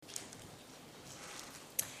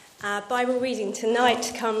Our Bible reading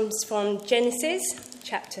tonight comes from Genesis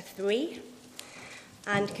chapter 3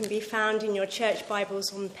 and can be found in your church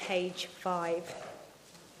Bibles on page 5.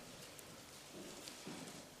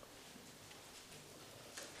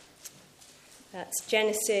 That's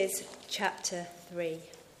Genesis chapter 3.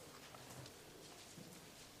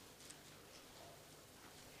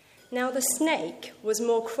 Now the snake was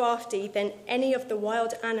more crafty than any of the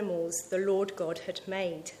wild animals the Lord God had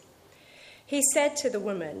made. He said to the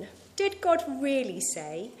woman, "Did God really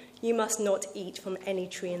say, 'You must not eat from any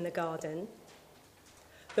tree in the garden'?"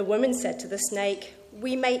 The woman said to the snake,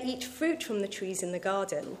 "We may eat fruit from the trees in the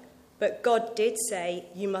garden, but God did say,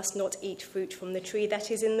 'You must not eat fruit from the tree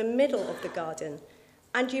that is in the middle of the garden,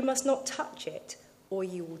 and you must not touch it, or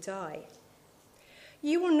you will die.'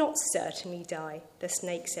 'You will not certainly die,' the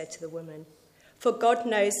snake said to the woman, 'for God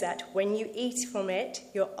knows that when you eat from it,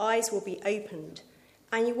 your eyes will be opened,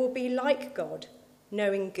 and you will be like God,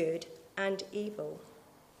 knowing good and evil.'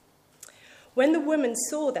 When the woman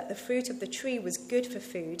saw that the fruit of the tree was good for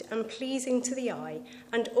food and pleasing to the eye,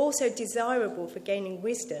 and also desirable for gaining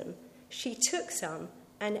wisdom, she took some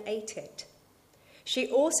and ate it.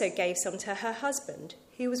 She also gave some to her husband,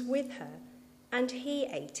 who was with her, and he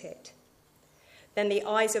ate it. Then the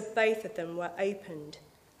eyes of both of them were opened,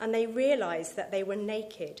 and they realized that they were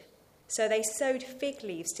naked. So they sewed fig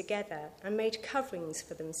leaves together and made coverings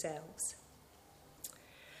for themselves.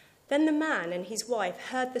 Then the man and his wife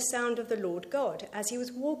heard the sound of the Lord God as he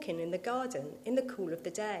was walking in the garden in the cool of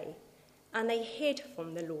the day, and they hid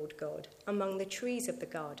from the Lord God among the trees of the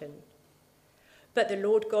garden. But the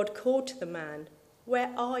Lord God called to the man,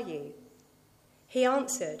 "Where are you?" He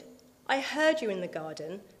answered, "I heard you in the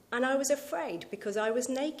garden, and I was afraid because I was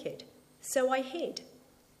naked, so I hid."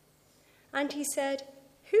 And he said,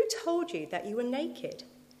 "Who told you that you were naked?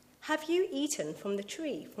 Have you eaten from the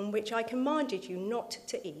tree from which I commanded you not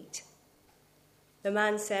to eat?" The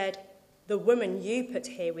man said, "The woman you put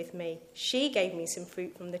here with me, she gave me some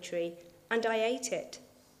fruit from the tree, and I ate it."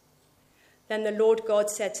 Then the Lord God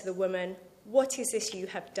said to the woman, "What is this you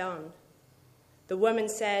have done?" The woman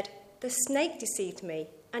said, "The snake deceived me,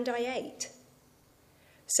 and I ate."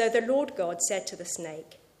 So the Lord God said to the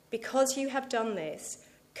snake, "Because you have done this,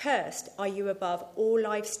 cursed are you above all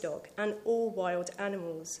livestock and all wild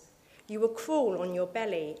animals. You will crawl on your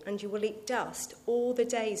belly, and you will eat dust all the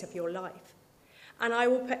days of your life. And I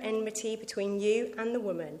will put enmity between you and the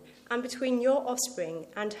woman, and between your offspring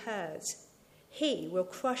and hers. He will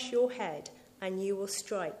crush your head, and you will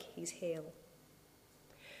strike his heel."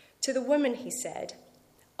 To the woman he said,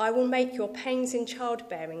 "I will make your pains in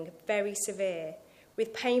childbearing very severe.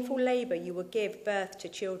 With painful labor you will give birth to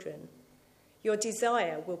children. Your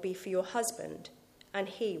desire will be for your husband, and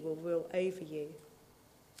he will rule over you."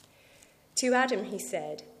 To Adam he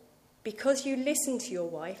said, "Because you listened to your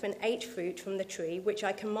wife and ate fruit from the tree which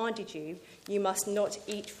I commanded you, you must not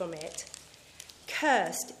eat from it.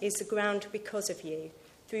 Cursed is the ground because of you.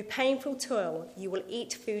 Through painful toil you will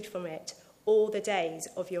eat food from it all the days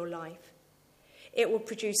of your life. It will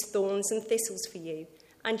produce thorns and thistles for you,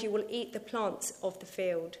 and you will eat the plants of the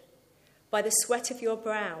field. By the sweat of your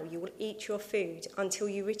brow you will eat your food until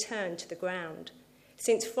you return to the ground,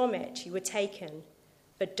 since from it you were taken.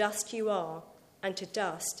 For dust you are, and to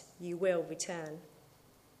dust you will return."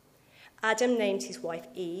 Adam named his wife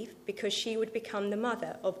Eve because she would become the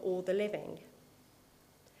mother of all the living.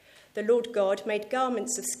 The Lord God made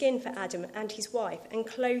garments of skin for Adam and his wife and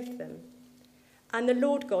clothed them. And the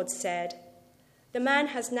Lord God said, "The man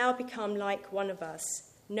has now become like one of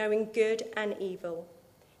us, knowing good and evil.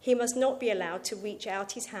 He must not be allowed to reach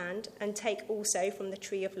out his hand and take also from the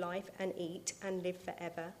tree of life and eat and live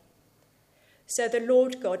forever." So the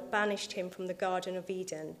Lord God banished him from the Garden of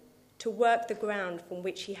Eden to work the ground from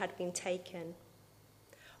which he had been taken.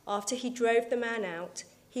 After he drove the man out,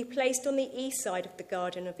 he placed on the east side of the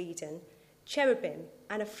Garden of Eden cherubim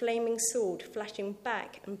and a flaming sword flashing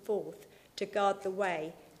back and forth to guard the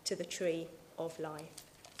way to the tree of life.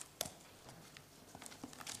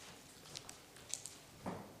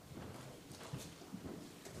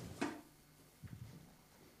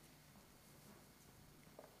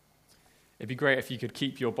 It'd be great if you could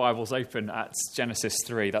keep your Bibles open at Genesis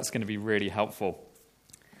 3. That's going to be really helpful.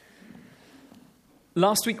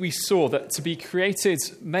 Last week we saw that to be created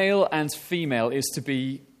male and female is to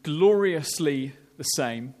be gloriously the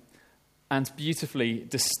same and beautifully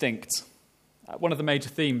distinct. One of the major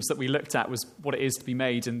themes that we looked at was what it is to be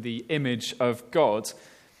made in the image of God.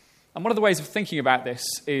 And one of the ways of thinking about this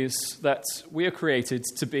is that we are created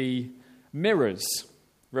to be mirrors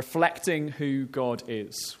reflecting who God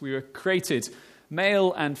is. We were created,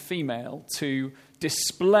 male and female, to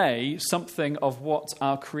display something of what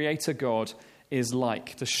our Creator God is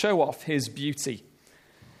like, to show off his beauty.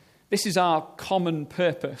 This is our common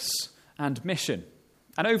purpose and mission.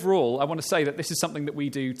 And overall, I want to say that this is something that we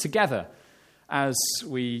do together. As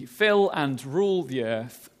we fill and rule the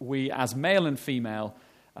earth, we as male and female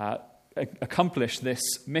accomplish this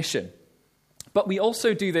mission. But we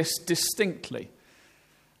also do this distinctly.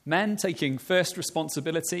 Men taking first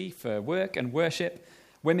responsibility for work and worship,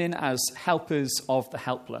 women as helpers of the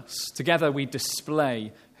helpless. Together we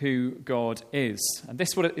display who God is. And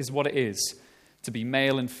this is what it is to be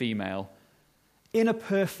male and female in a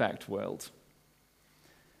perfect world.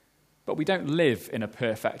 But we don't live in a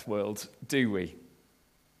perfect world, do we?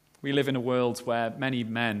 We live in a world where many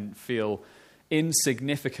men feel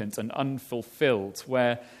insignificant and unfulfilled,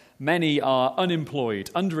 where many are unemployed,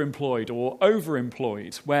 underemployed, or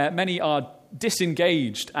overemployed, where many are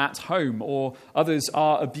disengaged at home or others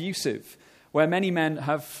are abusive, where many men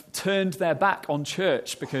have turned their back on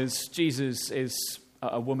church because Jesus is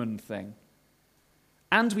a woman thing.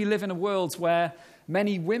 And we live in a world where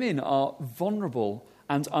many women are vulnerable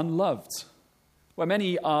and unloved, where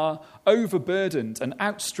many are overburdened and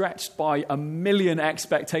outstretched by a million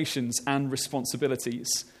expectations and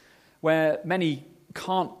responsibilities, where many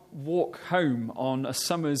can't walk home on a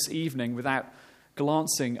summer's evening without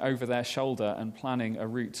glancing over their shoulder and planning a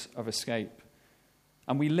route of escape.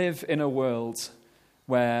 And we live in a world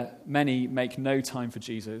where many make no time for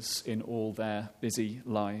Jesus in all their busy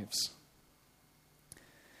lives.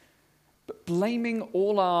 But blaming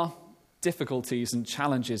all our difficulties and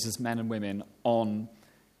challenges as men and women on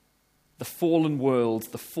the fallen world,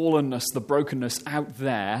 the fallenness, the brokenness out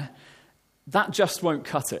there, that just won't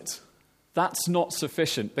cut it. That's not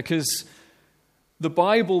sufficient, because the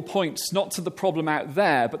Bible points not to the problem out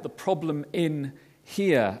there, but the problem in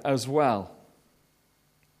here as well.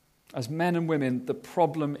 As men and women, the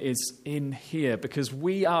problem is in here, because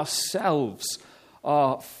we ourselves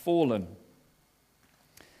are fallen.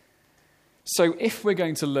 So if we're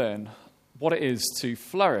going to learn what it is to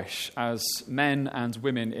flourish as men and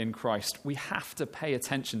women in Christ, we have to pay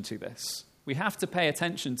attention to this. We have to pay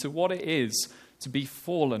attention to what it is to be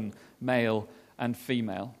fallen male and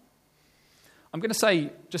female. I'm going to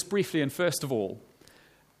say just briefly and first of all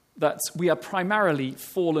that we are primarily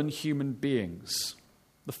fallen human beings.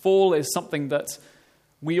 The fall is something that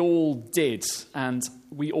we all did and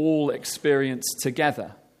we all experienced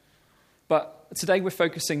together. But today we're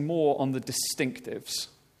focusing more on the distinctives.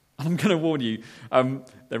 And I'm going to warn you,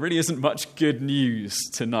 there really isn't much good news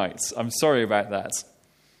tonight. I'm sorry about that.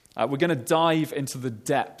 We're going to dive into the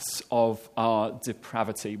depths of our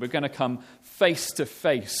depravity. We're going to come face to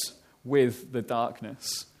face with the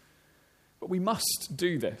darkness. But we must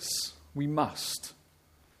do this. We must.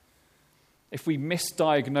 If we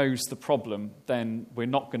misdiagnose the problem, then we're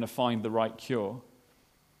not going to find the right cure.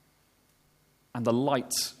 And the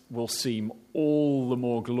light will seem all the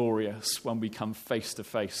more glorious when we come face to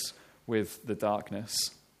face with the darkness.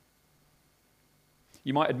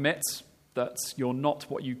 You might admit that you're not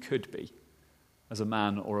what you could be as a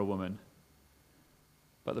man or a woman.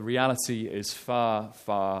 But the reality is far,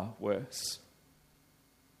 far worse.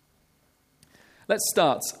 Let's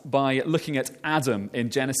start by looking at Adam in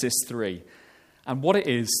Genesis 3 and what it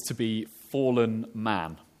is to be fallen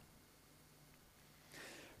man.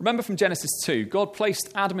 Remember from Genesis 2, God placed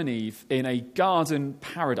Adam and Eve in a garden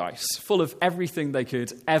paradise full of everything they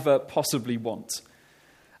could ever possibly want.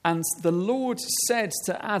 And the Lord said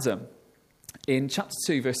to Adam in chapter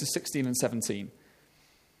 2, verses 16 and 17,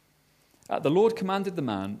 the Lord commanded the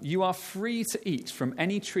man, "You are free to eat from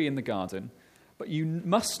any tree in the garden, but you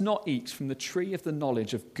must not eat from the tree of the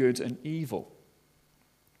knowledge of good and evil.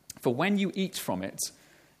 For when you eat from it,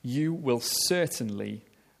 you will certainly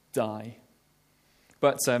die."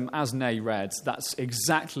 But as Nay read, that's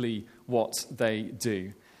exactly what they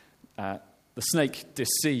do. The snake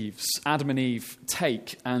deceives. Adam and Eve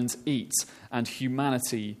take and eat, and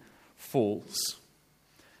humanity falls.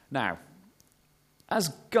 Now, as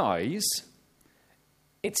guys,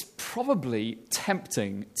 it's probably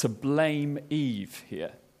tempting to blame Eve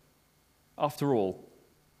here. After all,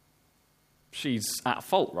 she's at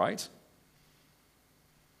fault, right?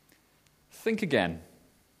 Think again.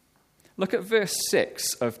 Look at verse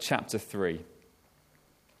 6 of chapter 3.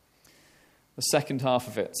 The second half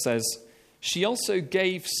of it says, "She also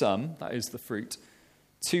gave some," that is the fruit,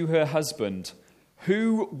 "to her husband,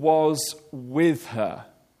 who was with her."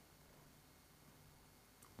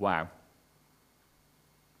 Wow.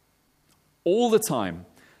 All the time,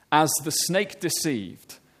 as the snake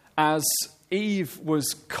deceived, as Eve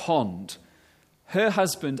was conned, her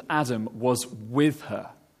husband Adam was with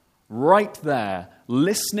her, right there,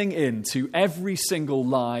 listening in to every single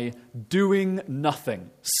lie, doing nothing,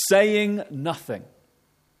 saying nothing.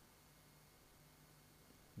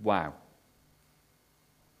 Wow.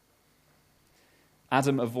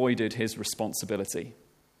 Adam avoided his responsibility.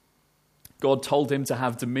 God told him to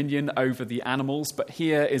have dominion over the animals, but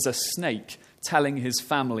here is a snake telling his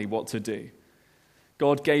family what to do.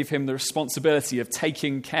 God gave him the responsibility of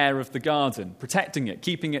taking care of the garden, protecting it,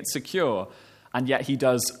 keeping it secure, and yet he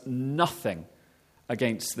does nothing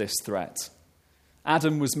against this threat.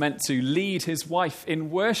 Adam was meant to lead his wife in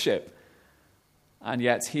worship, and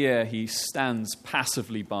yet here he stands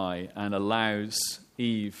passively by and allows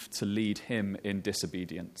Eve to lead him in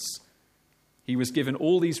disobedience. He was given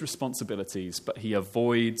all these responsibilities, but he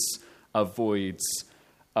avoids.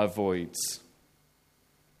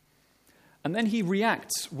 And then he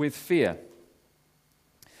reacts with fear.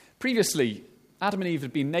 Previously, Adam and Eve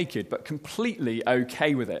had been naked, but completely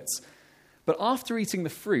okay with it. But after eating the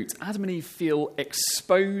fruit, Adam and Eve feel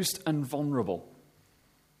exposed and vulnerable.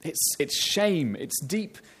 It's shame. It's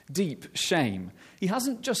deep, deep shame. He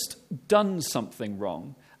hasn't just done something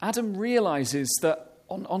wrong. Adam realizes that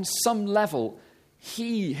on some level,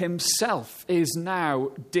 he himself is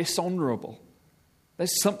now dishonorable.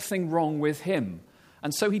 There's something wrong with him.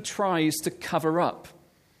 And so he tries to cover up.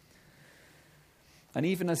 And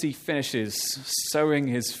even as he finishes sewing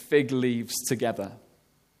his fig leaves together,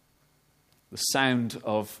 the sound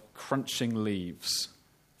of crunching leaves,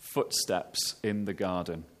 footsteps in the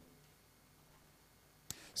garden.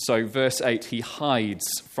 So, verse 8, he hides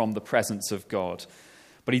from the presence of God,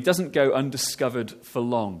 but he doesn't go undiscovered for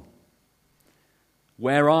long.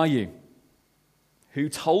 Where are you? Who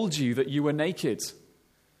told you that you were naked?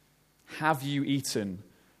 Have you eaten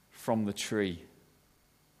from the tree?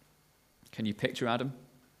 Can you picture Adam?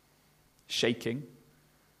 Shaking,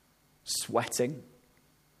 sweating,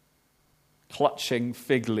 clutching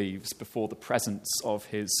fig leaves before the presence of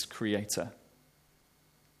his Creator.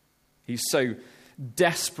 He's so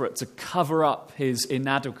desperate to cover up his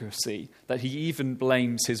inadequacy that he even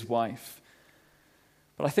blames his wife.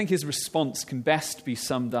 But I think his response can best be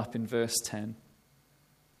summed up in verse 10.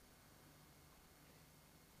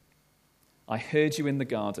 I heard you in the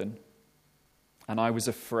garden, and I was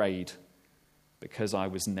afraid because I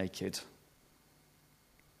was naked.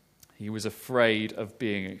 He was afraid of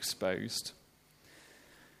being exposed.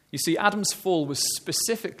 You see, Adam's fall was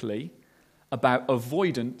specifically about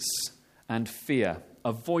avoidance and fear.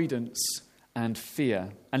 Avoidance and fear.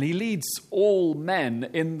 And he leads all men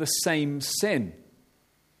in the same sin.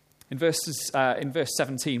 In verse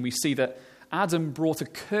 17, we see that Adam brought a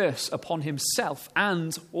curse upon himself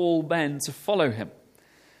and all men to follow him.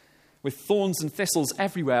 With thorns and thistles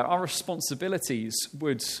everywhere, our responsibilities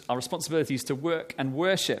to work and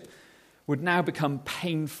worship would now become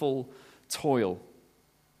painful toil.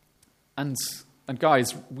 And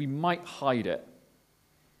guys, we might hide it.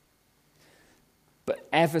 But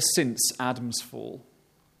ever since Adam's fall,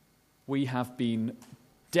 we have been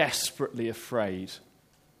desperately afraid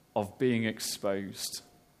of being exposed,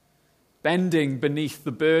 bending beneath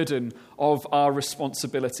the burden of our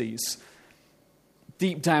responsibilities.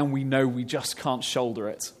 Deep down, we know we just can't shoulder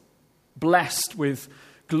it. Blessed with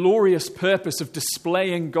glorious purpose of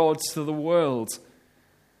displaying God to the world,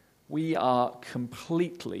 we are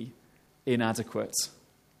completely inadequate.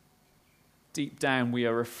 Deep down, we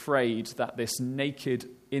are afraid that this naked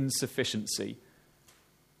insufficiency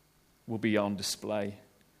will be on display,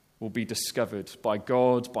 will be discovered by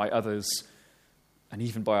God, by others, and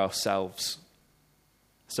even by ourselves.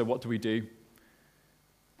 So what do?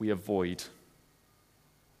 We avoid.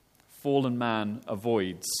 Fallen man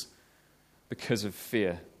avoids because of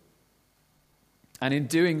fear. And in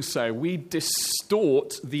doing so, we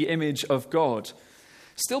distort the image of God.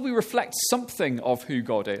 Still, we reflect something of who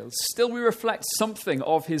God is. Still, we reflect something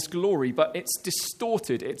of his glory, but it's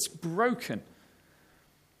distorted, it's broken.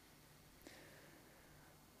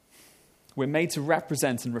 We're made to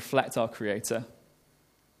represent and reflect our Creator.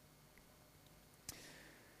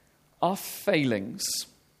 Our failings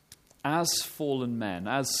as fallen men,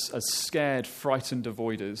 as scared, frightened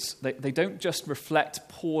avoiders, they don't just reflect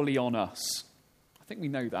poorly on us. I think we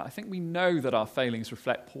know that. I think we know that our failings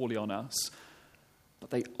reflect poorly on us, but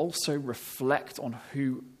they also reflect on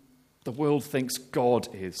who the world thinks God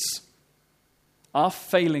is. Our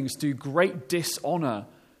failings do great dishonor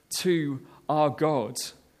to our God.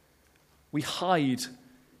 We hide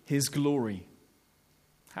his glory.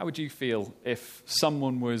 How would you feel if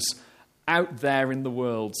someone was out there in the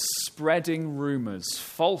world spreading rumors,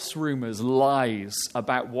 false rumors, lies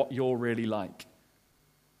about what you're really like?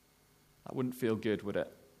 That wouldn't feel good, would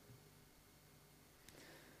it?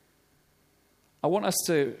 I want us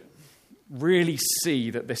to really see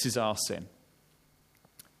that this is our sin.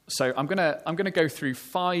 So I'm going to go through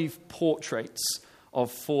 5 portraits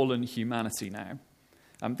of fallen humanity now.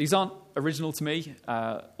 These aren't original to me,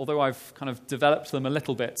 although I've kind of developed them a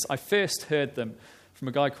little bit. I first heard them from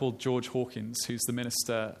a guy called George Hawkins, who's the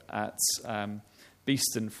minister at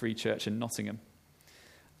Beeston Free Church in Nottingham.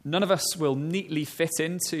 None of us will neatly fit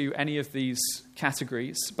into any of these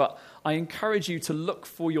categories, but I encourage you to look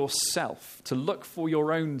for yourself, to look for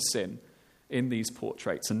your own sin in these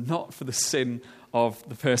portraits, and not for the sin of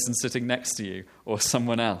the person sitting next to you or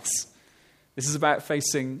someone else. This is about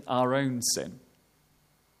facing our own sin.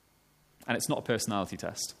 And it's not a personality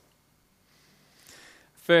test.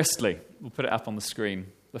 Firstly, we'll put it up on the screen.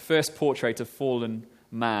 The first portrait of fallen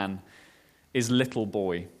man is little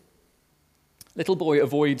boy. Little boy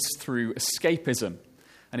avoids through escapism,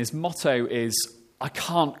 and his motto is, I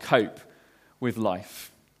can't cope with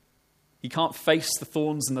life. He can't face the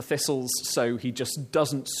thorns and the thistles, so he just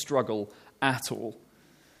doesn't struggle at all.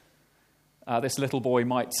 This little boy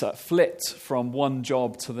might flit from one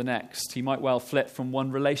job to the next. He might well flit from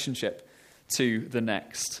one relationship to the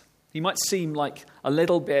next. He might seem like a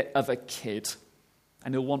little bit of a kid,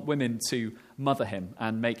 and he'll want women to mother him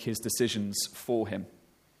and make his decisions for him.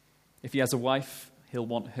 If he has a wife, he'll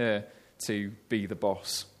want her to be the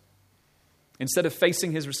boss. Instead of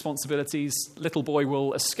facing his responsibilities, little boy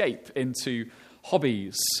will escape into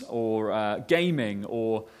hobbies or gaming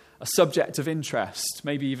or a subject of interest,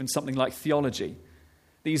 maybe even something like theology.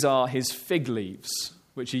 These are his fig leaves,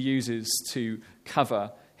 which he uses to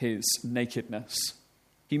cover his nakedness.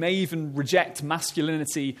 He may even reject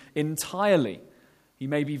masculinity entirely. He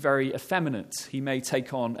may be very effeminate. He may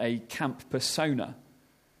take on a camp persona.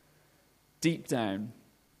 Deep down,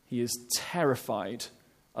 he is terrified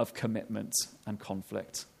of commitment and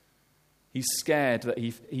conflict. He's scared that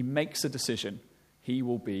if he makes a decision, he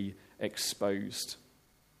will be exposed.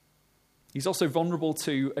 He's also vulnerable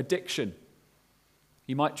to addiction.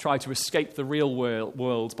 He might try to escape the real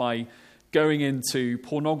world by going into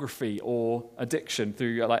pornography or addiction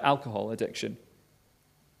through like alcohol addiction.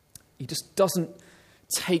 He just doesn't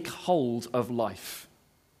take hold of life.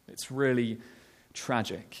 It's really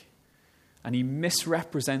tragic. And he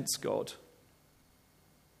misrepresents God.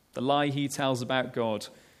 The lie he tells about God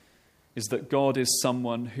is that God is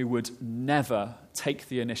someone who would never take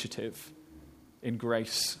the initiative in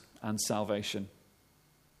grace and salvation.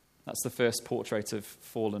 That's the first portrait of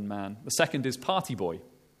fallen man. The second is party boy.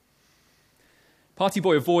 Party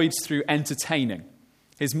boy avoids through entertaining.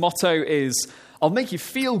 His motto is, I'll make you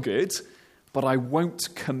feel good, but I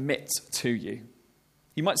won't commit to you.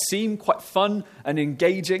 He might seem quite fun and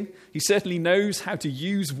engaging. He certainly knows how to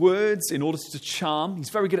use words in order to charm. He's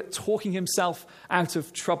very good at talking himself out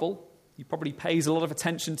of trouble. He probably pays a lot of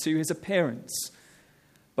attention to his appearance.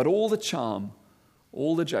 But all the charm,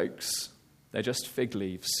 all the jokes, they're just fig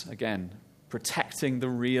leaves, again, protecting the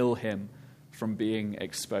real him from being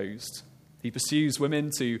exposed. He pursues women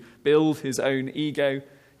to build his own ego.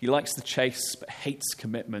 He likes the chase but hates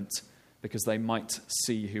commitment because they might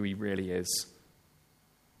see who he really is.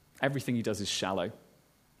 Everything he does is shallow.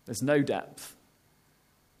 There's no depth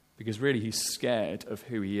because really he's scared of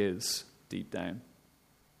who he is deep down.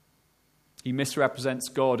 He misrepresents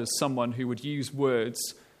God as someone who would use words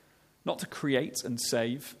not to create and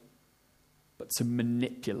save, but to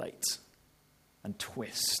manipulate and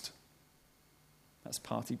twist. That's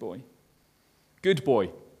party boy. Good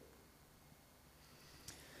boy.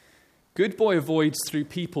 Good boy avoids through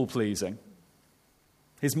people pleasing.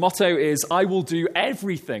 His motto is, I will do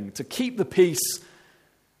everything to keep the peace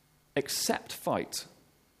except fight.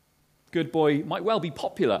 Good boy might well be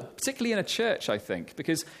popular, particularly in a church, I think,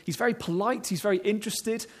 because he's very polite, he's very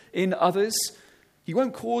interested in others. He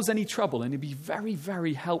won't cause any trouble and he'll be very,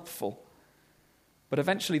 very helpful. But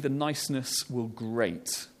eventually the niceness will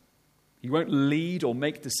grate. He won't lead or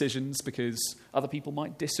make decisions because other people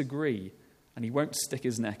might disagree, and he won't stick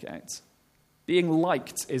his neck out. Being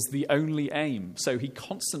liked is the only aim, so he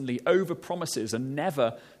constantly overpromises and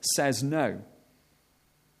never says no.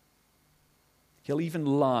 He'll even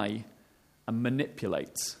lie and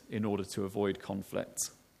manipulate in order to avoid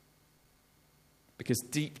conflict. Because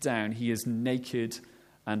deep down he is naked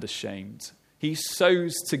and ashamed. He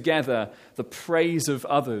sews together the praise of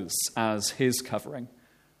others as his covering.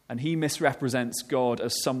 And he misrepresents God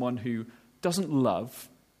as someone who doesn't love,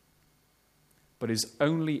 but is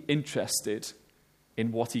only interested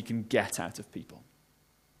in what he can get out of people.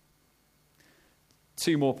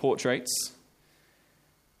 2 more portraits.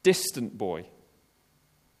 Distant boy.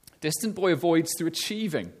 Distant boy avoids through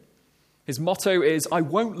achieving. His motto is, I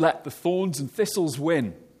won't let the thorns and thistles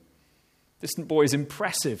win. Distant boy is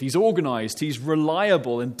impressive, he's organised, he's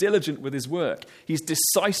reliable and diligent with his work. He's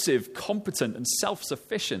decisive, competent and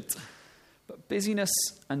self-sufficient. But busyness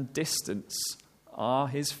and distance are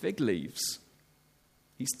his fig leaves.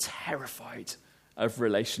 He's terrified of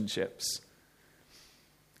relationships.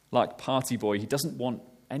 Like Party Boy, he doesn't want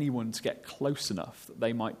anyone to get close enough that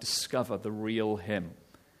they might discover the real him.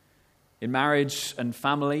 In marriage and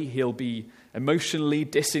family, he'll be emotionally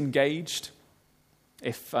disengaged.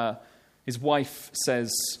 If his wife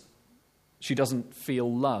says she doesn't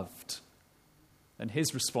feel loved, then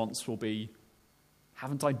his response will be,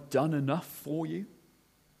 "Haven't I done enough for you?"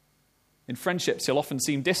 In friendships, he'll often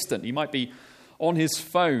seem distant. He might be on his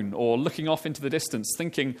phone or looking off into the distance,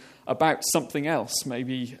 thinking about something else.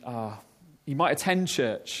 Maybe he might attend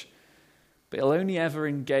church, but he'll only ever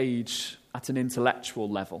engage at an intellectual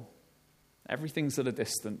level. Everything's at a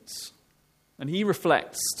distance. And he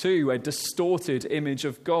reflects, too, a distorted image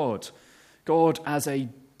of God. God as a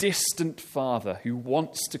distant father who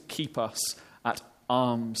wants to keep us at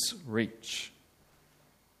arm's reach.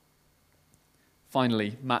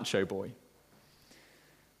 Finally, Macho Boy.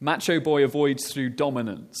 Macho Boy avoids through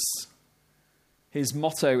dominance. His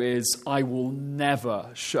motto is, "I will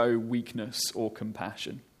never show weakness or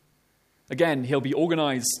compassion." Again, he'll be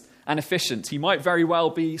organised and efficient. He might very well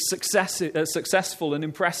be successful and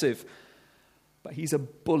impressive, but he's a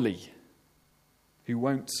bully who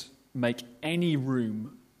won't make any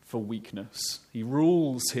room for weakness. He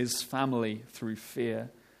rules his family through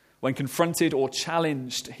fear. When confronted or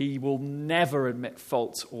challenged, he will never admit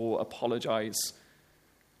fault or apologise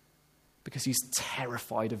because he's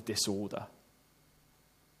terrified of disorder,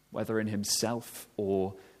 whether in himself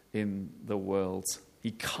or in the world.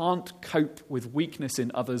 He can't cope with weakness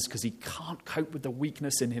in others because he can't cope with the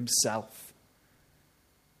weakness in himself.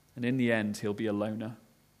 And in the end, he'll be a loner.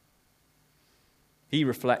 He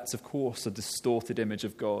reflects, of course, a distorted image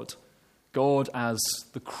of God. God as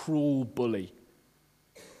the cruel bully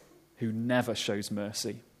who never shows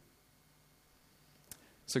mercy.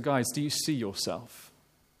 So guys, do you see yourself?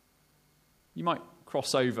 You might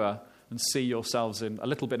cross over and see yourselves in a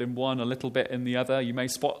little bit in one, a little bit in the other. You may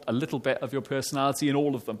spot a little bit of your personality in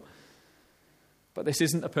all of them. But this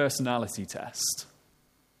isn't a personality test.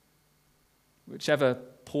 Whichever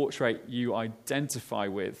portrait you identify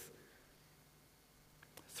with,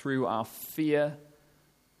 through our fear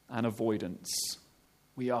and avoidance,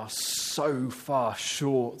 we are so far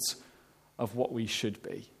short of what we should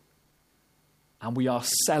be. And we are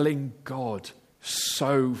selling God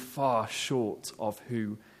so far short of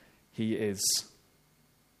who he is.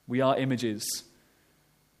 We are images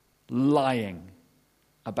lying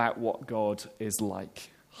about what God is like,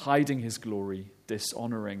 hiding his glory,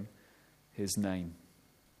 dishonoring his name.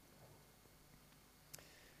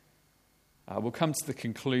 We'll come to the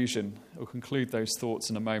conclusion. We'll conclude those thoughts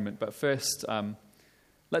in a moment. But first,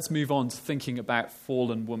 let's move on to thinking about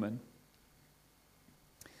fallen woman.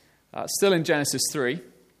 Still in Genesis 3,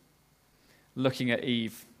 looking at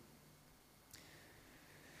Eve.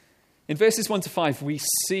 In verses 1 to 5, we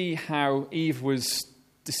see how Eve was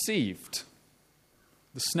deceived.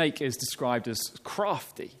 The snake is described as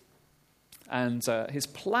crafty. And his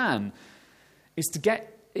plan is to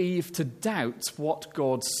get Eve to doubt what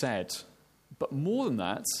God said. But more than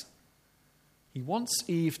that, he wants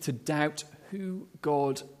Eve to doubt who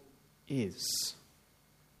God is.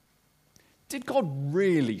 Did God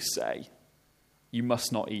really say, "You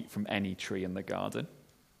must not eat from any tree in the garden"?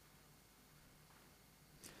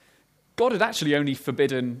 God had actually only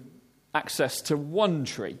forbidden access to one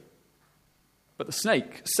tree. But the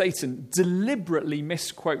snake, Satan, deliberately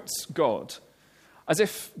misquotes God, as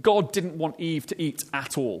if God didn't want Eve to eat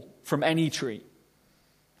at all from any tree.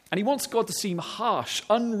 And he wants God to seem harsh,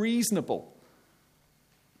 unreasonable.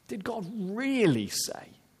 Did God really say?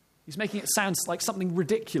 He's making it sound like something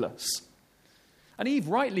ridiculous. And Eve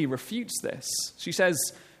rightly refutes this. She says,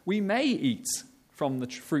 "We may eat from the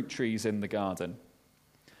fruit trees in the garden."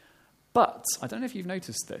 But, I don't know if you've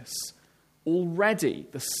noticed this, already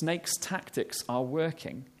the snake's tactics are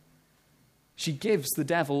working. She gives the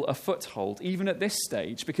devil a foothold, even at this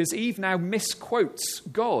stage, because Eve now misquotes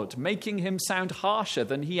God, making him sound harsher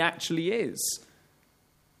than he actually is.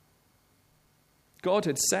 God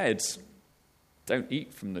had said, "Don't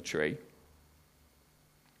eat from the tree."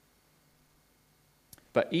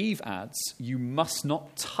 But Eve adds, "You must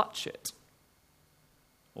not touch it,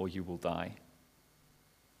 or you will die."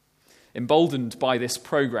 Emboldened by this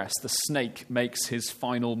progress, the snake makes his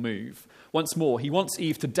final move. Once more, he wants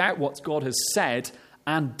Eve to doubt what God has said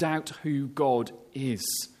and doubt who God is.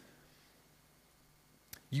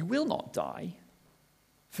 "You will not die,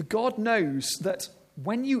 for God knows that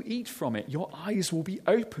when you eat from it, your eyes will be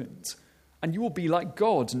opened, and you will be like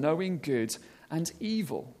God, knowing good and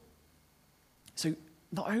evil. So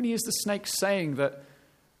not only is the snake saying that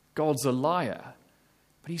God's a liar,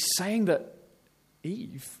 but he's saying that,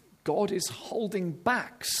 Eve, God is holding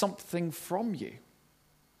back something from you.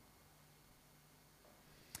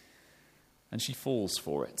 And she falls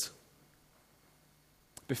for it.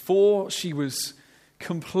 Before she was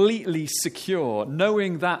completely secure,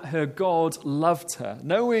 knowing that her God loved her,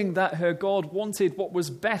 knowing that her God wanted what was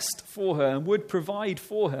best for her and would provide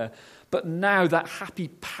for her, but now that happy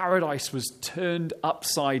paradise was turned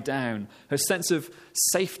upside down. Her sense of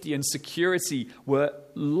safety and security were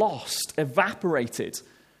lost, evaporated.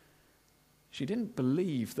 She didn't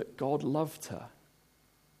believe that God loved her.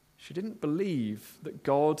 She didn't believe that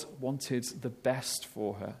God wanted the best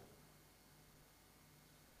for her.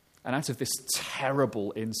 And out of this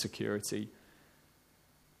terrible insecurity,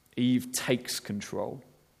 Eve takes control.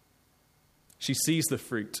 She sees the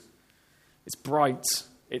fruit. It's bright.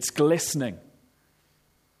 It's glistening.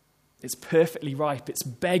 It's perfectly ripe. It's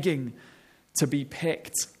begging to be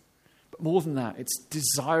picked. But more than that, it's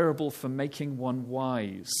desirable for making one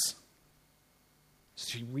wise.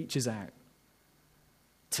 So she reaches out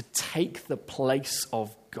to take the place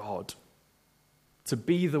of God, to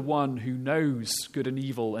be the one who knows good and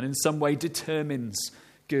evil and in some way determines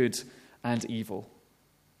good and evil.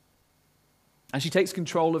 And she takes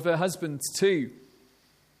control of her husband too.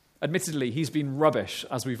 Admittedly, he's been rubbish,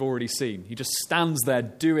 as we've already seen. He just stands there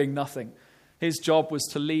doing nothing. His job was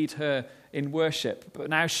to lead her in worship, but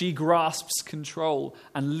now she grasps control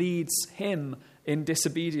and leads him in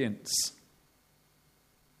disobedience.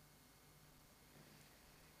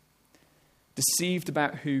 Deceived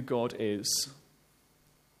about who God is,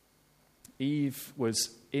 Eve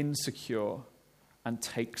was insecure and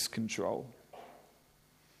takes control.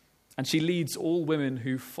 And she leads all women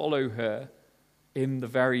who follow her in the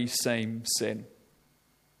very same sin.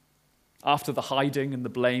 After the hiding and the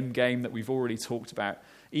blame game that we've already talked about,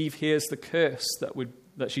 Eve hears the curse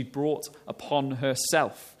that she'd brought upon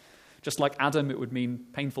herself. Just like Adam, it would mean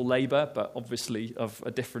painful labor, but obviously of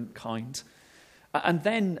a different kind. And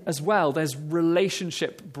then, as well, there's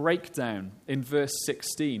relationship breakdown in verse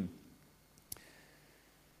 16.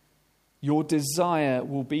 Your desire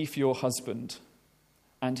will be for your husband,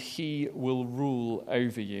 and he will rule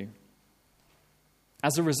over you.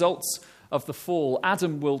 As a result of the fall,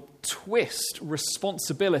 Adam will twist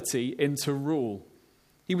responsibility into rule.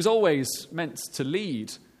 He was always meant to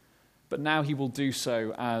lead, but now he will do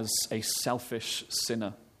so as a selfish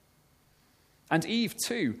sinner. And Eve,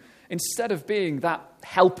 too, instead of being that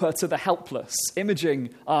helper to the helpless, imaging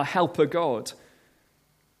our helper God,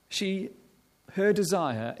 her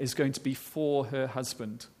desire is going to be for her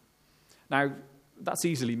husband. Now, that's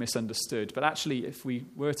easily misunderstood, but actually, if we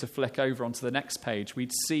were to flick over onto the next page,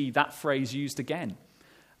 we'd see that phrase used again.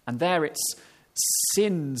 And there it's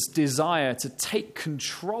sin's desire to take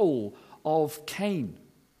control of Cain.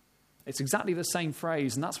 It's exactly the same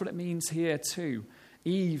phrase, and that's what it means here too.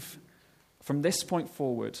 Eve, from this point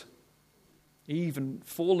forward, Eve and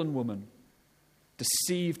fallen woman,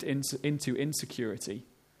 deceived into insecurity,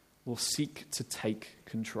 will seek to take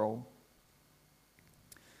control.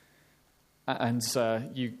 And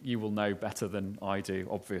you will know better than I do,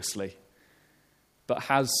 obviously. But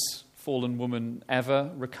has fallen woman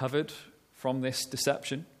ever recovered from this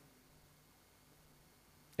deception?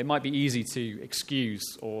 It might be easy to excuse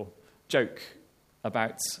or joke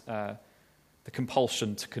about the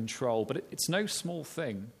compulsion to control, but it's no small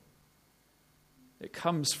thing. It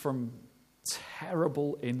comes from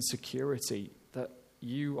terrible insecurity that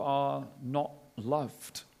you are not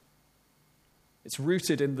loved. It's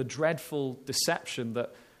rooted in the dreadful deception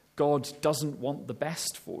that God doesn't want the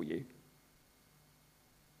best for you.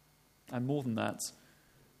 And more than that,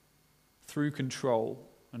 through control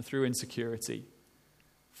and through insecurity,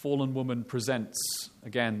 fallen woman presents,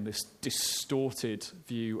 again, this distorted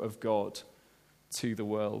view of God to the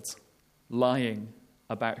world, lying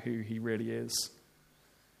about who he really is.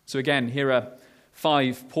 So again, here are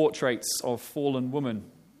 5 portraits of fallen woman.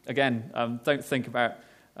 Again, don't think about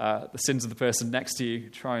the sins of the person next to you.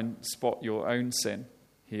 Try and spot your own sin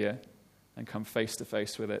here and come face to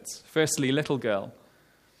face with it. Firstly, little girl.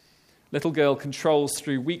 Little girl controls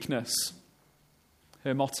through weakness.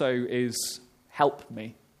 Her motto is, help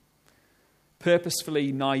me.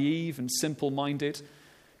 Purposefully naive and simple-minded,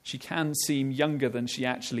 she can seem younger than she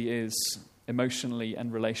actually is, emotionally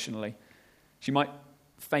and relationally. She might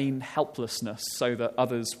feign helplessness so that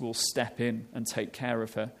others will step in and take care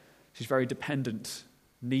of her. She's very dependent,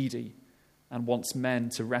 needy, and wants men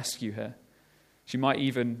to rescue her. She might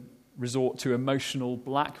even resort to emotional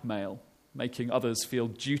blackmail, making others feel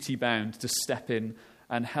duty-bound to step in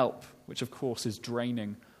and help, which of course is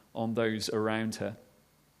draining on those around her.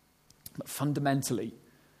 But fundamentally,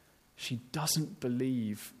 she doesn't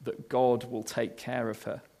believe that God will take care of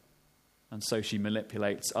her, and so she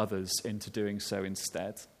manipulates others into doing so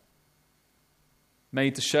instead.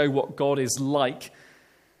 Made to show what God is like,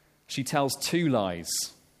 she tells two lies.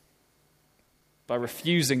 By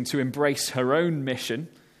refusing to embrace her own mission,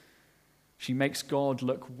 she makes God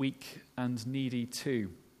look weak and needy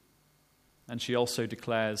too. And she also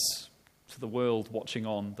declares to the world watching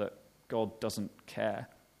on that God doesn't care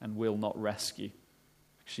and will not rescue.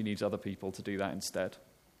 She needs other people to do that instead.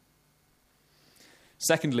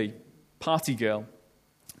 Secondly, party girl.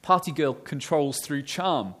 Party girl controls through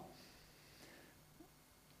charm.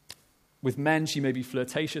 With men, she may be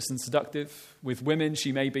flirtatious and seductive. With women,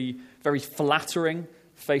 she may be very flattering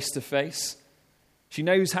face to face. She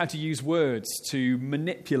knows how to use words to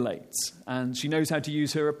manipulate, and she knows how to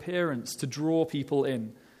use her appearance to draw people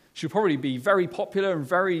in. She'll probably be very popular and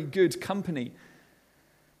very good company,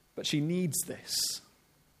 but she needs this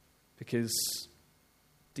because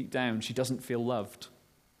deep down she doesn't feel loved.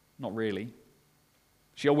 Not really.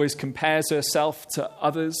 She always compares herself to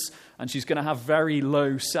others, and she's going to have very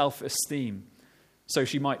low self-esteem. So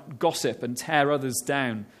she might gossip and tear others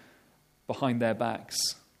down behind their backs.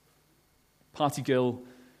 Party girl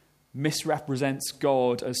misrepresents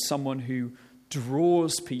God as someone who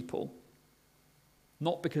draws people,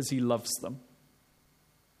 not because he loves them,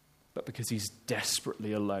 but because he's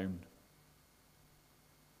desperately alone.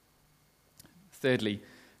 Thirdly,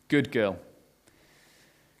 good girl.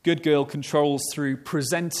 Good girl controls through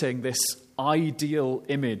presenting this ideal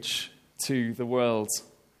image to the world.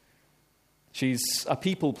 She's a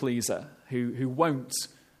people pleaser who won't,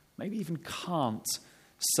 maybe even can't,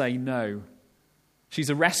 say no. She's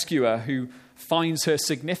a rescuer who finds her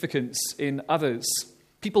significance in others.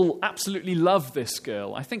 People absolutely love this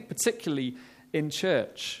girl, I think particularly in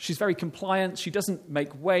church. She's very compliant, she doesn't make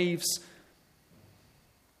waves,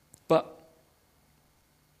 but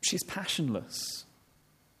she's passionless.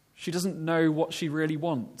 She doesn't know what she really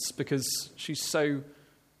wants because she's so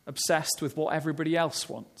obsessed with what everybody else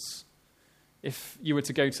wants. If you were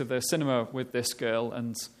to go to the cinema with this girl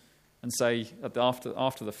and say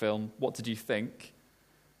after the film, what did you think?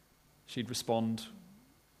 She'd respond,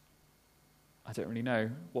 I don't really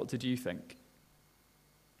know. What did you think?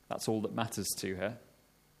 That's all that matters to her.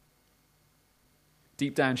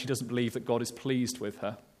 Deep down, she doesn't believe that God is pleased with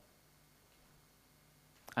her.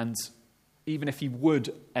 And even if he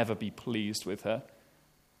would ever be pleased with her,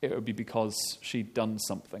 it would be because she'd done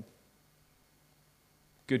something.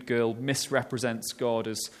 Good girl misrepresents God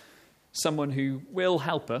as someone who will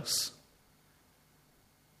help us,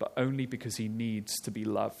 but only because he needs to be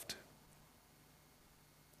loved.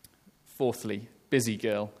 Fourthly, busy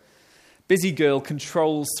girl. Busy girl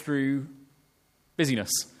controls through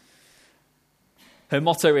busyness. Her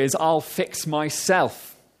motto is, I'll fix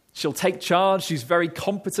myself. She'll take charge. She's very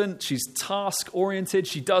competent. She's task-oriented.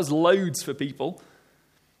 She does loads for people.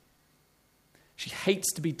 She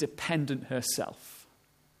hates to be dependent herself.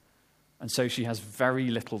 And so she has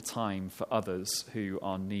very little time for others who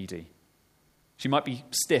are needy. She might be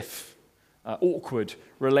stiff, awkward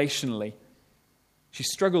relationally. She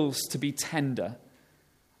struggles to be tender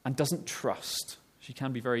and doesn't trust. She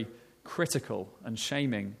can be very critical and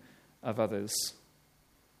shaming of others.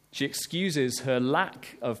 She excuses her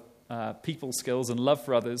lack of people skills and love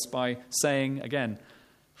for others by saying, again,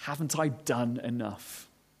 haven't I done enough?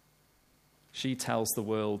 She tells the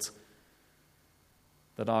world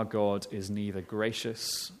that our God is neither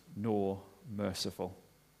gracious nor merciful.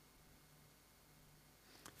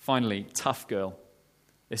 Finally, tough girl.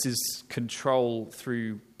 This is control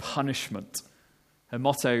through punishment. Her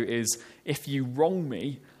motto is, if you wrong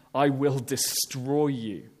me, I will destroy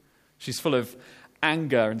you. She's full of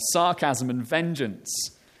anger and sarcasm and vengeance.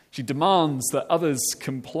 She demands that others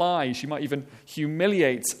comply. She might even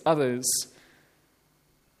humiliate others.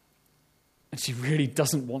 And she really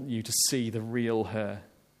doesn't want you to see the real her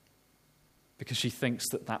because she thinks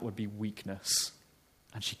that that would be weakness,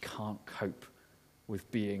 and she can't cope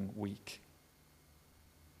with being weak.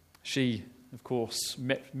 She, of course,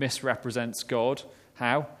 misrepresents God.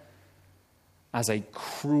 How? As a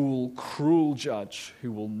cruel, cruel judge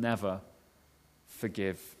who will never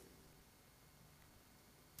forgive.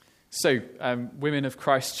 So, women of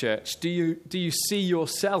Christ Church, do you see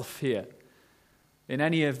yourself here in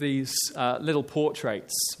any of these little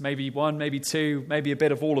portraits? Maybe one, maybe two, maybe a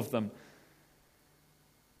bit of all of them.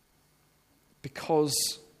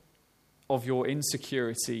 Because of your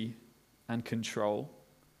insecurity and control,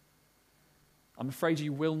 I'm afraid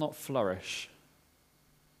you will not flourish.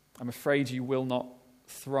 I'm afraid you will not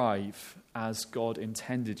thrive as God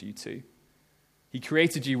intended you to. He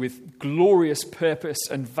created you with glorious purpose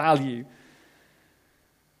and value.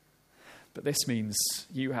 But this means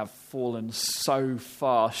you have fallen so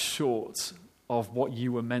far short of what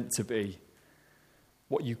you were meant to be,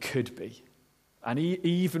 what you could be. And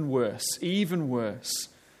even worse, you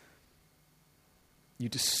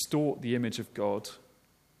distort the image of God.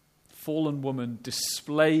 Fallen woman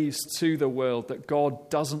displays to the world that God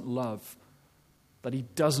doesn't love, that he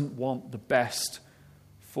doesn't want the best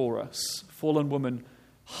for us. Fallen woman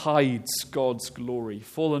hides God's glory.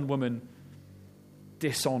 Fallen woman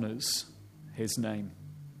dishonors his name.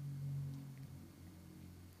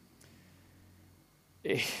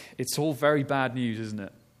 It's all very bad news, isn't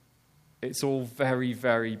it? It's all very,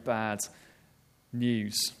 very bad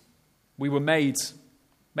news. We were made,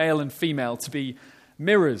 male and female, to be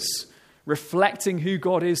mirrors, reflecting who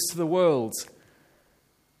God is to the world.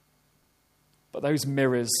 But those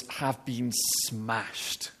mirrors have been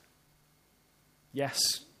smashed. Yes,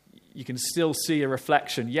 you can still see a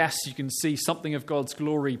reflection. Yes, you can see something of God's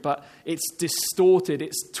glory, but it's distorted,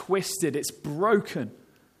 it's twisted, it's broken.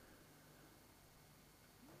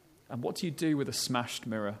 And what do you do with a smashed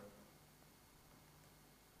mirror?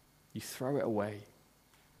 You throw it away.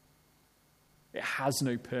 It has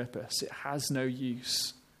no purpose. It has no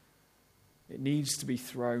use. It needs to be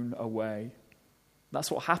thrown away. That's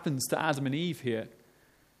what happens to Adam and Eve here.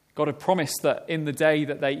 God had promised that in the day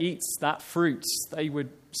that they eat that fruit, they would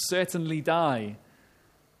certainly die.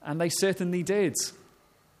 And they certainly did.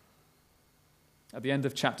 At the end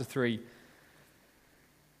of chapter 3,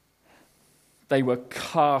 they were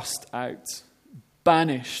cast out,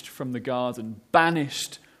 banished from the garden,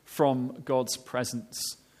 banished from God's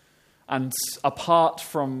presence. And apart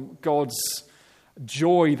from God's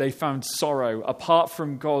joy, they found sorrow. Apart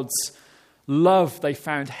from God's love, they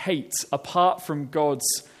found hate. Apart from God's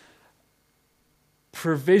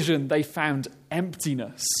provision, they found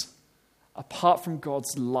emptiness. Apart from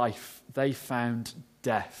God's life, they found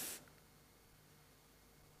death.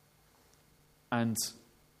 And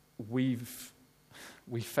we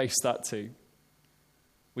face that too.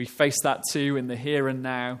 We face that too in the here and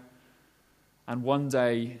now. And one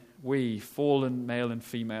day, we, fallen male and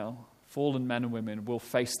female, fallen men and women, will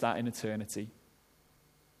face that in eternity.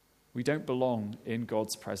 We don't belong in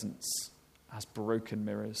God's presence as broken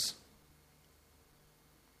mirrors.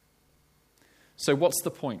 So what's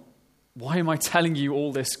the point? Why am I telling you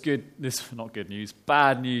all this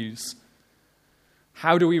bad news?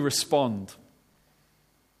 How do we respond?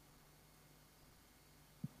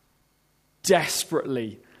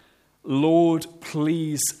 Desperately, Lord,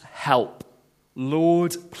 please help.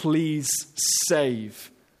 Lord, please save.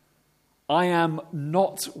 I am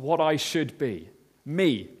not what I should be.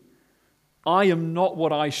 Me. I am not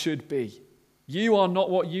what I should be. You are not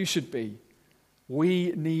what you should be.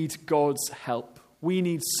 We need God's help. We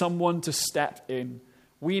need someone to step in.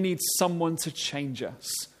 We need someone to change us.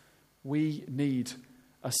 We need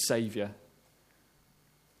a Savior.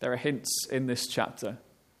 There are hints in this chapter.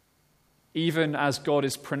 Even as God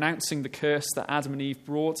is pronouncing the curse that Adam and Eve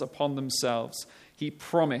brought upon themselves, he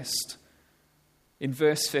promised in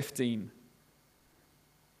verse 15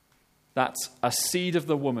 that a seed of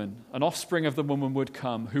the woman, an offspring of the woman would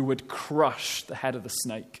come who would crush the head of the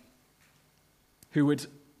snake, who would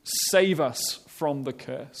save us from the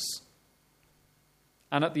curse.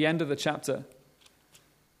 And at the end of the chapter,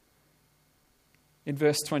 in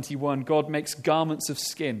verse 21, God makes garments of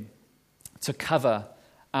skin to cover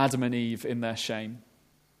Adam and Eve in their shame.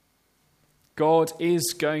 God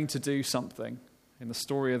is going to do something in the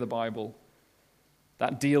story of the Bible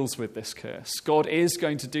that deals with this curse. God is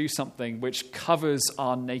going to do something which covers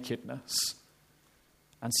our nakedness.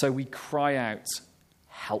 And so we cry out,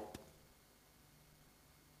 help.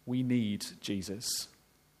 We need Jesus.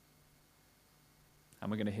 And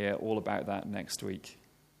we're going to hear all about that next week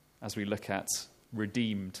as we look at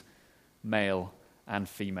redeemed male and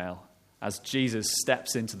female, as Jesus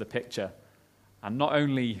steps into the picture and not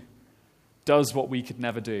only does what we could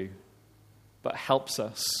never do, but helps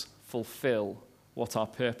us fulfill what our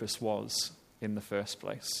purpose was in the first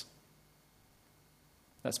place.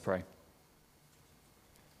 Let's pray.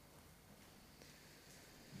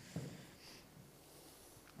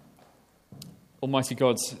 Almighty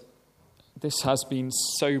God, this has been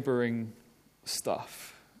sobering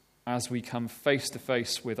stuff as we come face to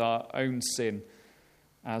face with our own sin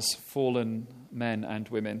as fallen men and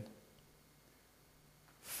women.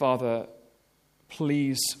 Father,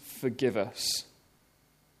 please forgive us.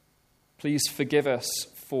 Please forgive us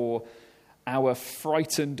for our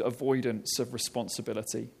frightened avoidance of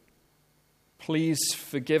responsibility. Please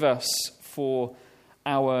forgive us for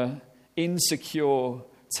our insecure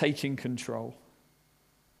taking control.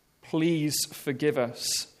 Please forgive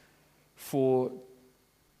us for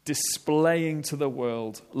displaying to the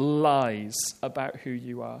world lies about who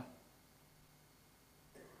you are.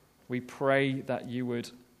 We pray that you would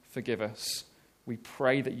forgive us. We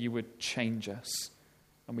pray that you would change us.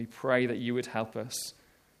 And we pray that you would help us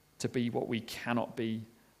to be what we cannot be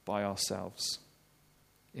by ourselves.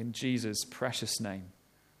 In Jesus' precious name,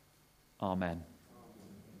 amen.